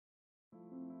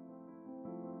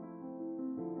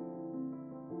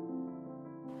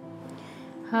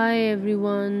Hi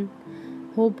everyone,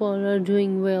 hope all are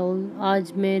doing well.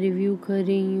 आज मैं review कर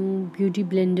रही हूँ ब्यूटी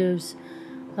ब्लेंडर्स।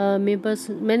 मेरे पास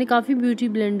मैंने काफ़ी ब्यूटी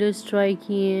ब्लेंडर्स ट्राई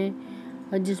किए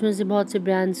हैं, जिसमें से बहुत से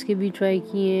ब्रांड्स के भी ट्राई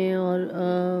किए हैं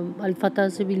और अल्फाता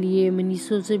से भी लिए,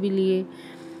 मनीसो से भी लिए।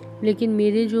 लेकिन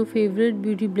मेरे जो फेवरेट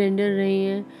ब्यूटी ब्लेंडर रहे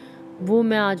हैं वो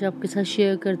मैं आज आपके साथ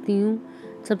शेयर करती हूँ।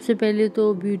 सबसे पहले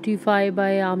तो ब्यूटीफाई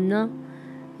बाय आमना।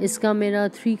 इसका मेरा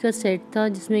 3 का सेट था,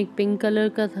 जिसमें एक पिंक कलर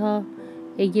का था,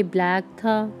 एक ये ब्लैक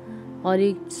था और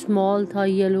एक स्मॉल था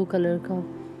येलो कलर का।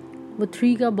 वो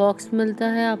 3 का बॉक्स मिलता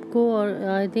है आपको और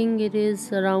I think it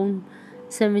is around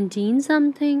 17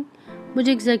 something.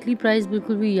 मुझे एग्जैक्टली प्राइस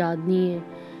बिल्कुल भी याद नहीं है।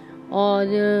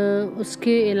 और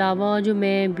उसके अलावा जो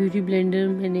मैं ब्यूटी ब्लेंडर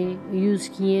मैंने यूज़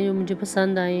किए हैं जो मुझे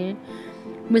पसंद आए हैं,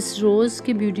 मिस रोज़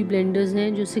के ब्यूटी ब्लेंडर्स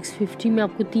हैं जो 650 में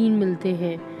आपको 3 मिलते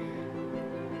हैं।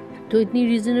 तो इतनी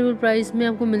रीज़नेबल प्राइस में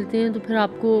आपको मिलते हैं तो फिर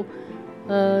आपको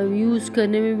यूज़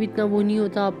करने में भी इतना वो नहीं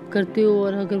होता, आप करते हो।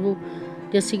 और अगर वो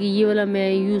जैसे कि ये वाला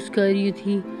मैं यूज़ कर रही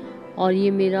थी और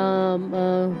ये मेरा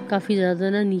काफ़ी ज़्यादा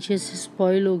ना नीचे से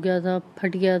स्पॉइल हो गया था,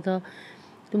 फट गया था।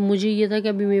 तो मुझे ये था कि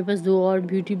अभी मेरे पास 2 और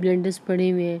ब्यूटी ब्लेंडर्स पड़े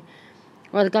हुए हैं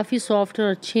और काफ़ी सॉफ्ट और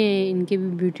अच्छे हैं इनके भी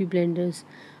ब्यूटी ब्लेंडर्स।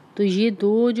 तो ये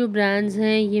 2 जो ब्रांड्स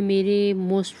हैं ये मेरे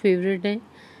मोस्ट फेवरेट हैं,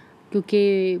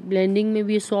 क्योंकि ब्लेंडिंग में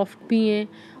भी ये सॉफ्ट भी हैं।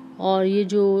 और ये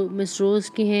जो मिस रोज़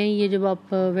के हैं ये जब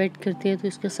आप वेट करते हैं तो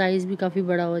इसका साइज़ भी काफ़ी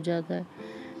बड़ा हो जाता है।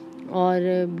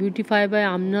 और ब्यूटीफाई बाय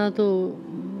आमना तो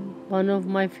वन ऑफ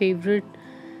माय फेवरेट।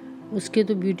 उसके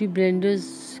तो ब्यूटी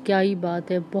ब्लेंडर्स क्या ही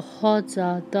बात है, बहुत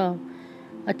ज़्यादा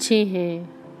अच्छे हैं।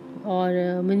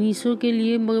 और मनीसो के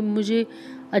लिए मुझे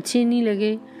अच्छे नहीं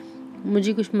लगे,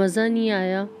 मुझे कुछ मज़ा नहीं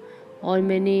आया। और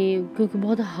मैंने क्योंकि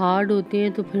बहुत हार्ड होते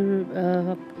हैं तो फिर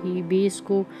आपकी बेस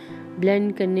को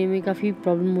ब्लेंड करने में काफ़ी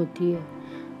प्रॉब्लम होती है।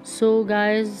 So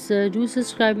guys, do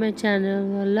subscribe my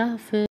channel. अल्लाह हाफ़िज़।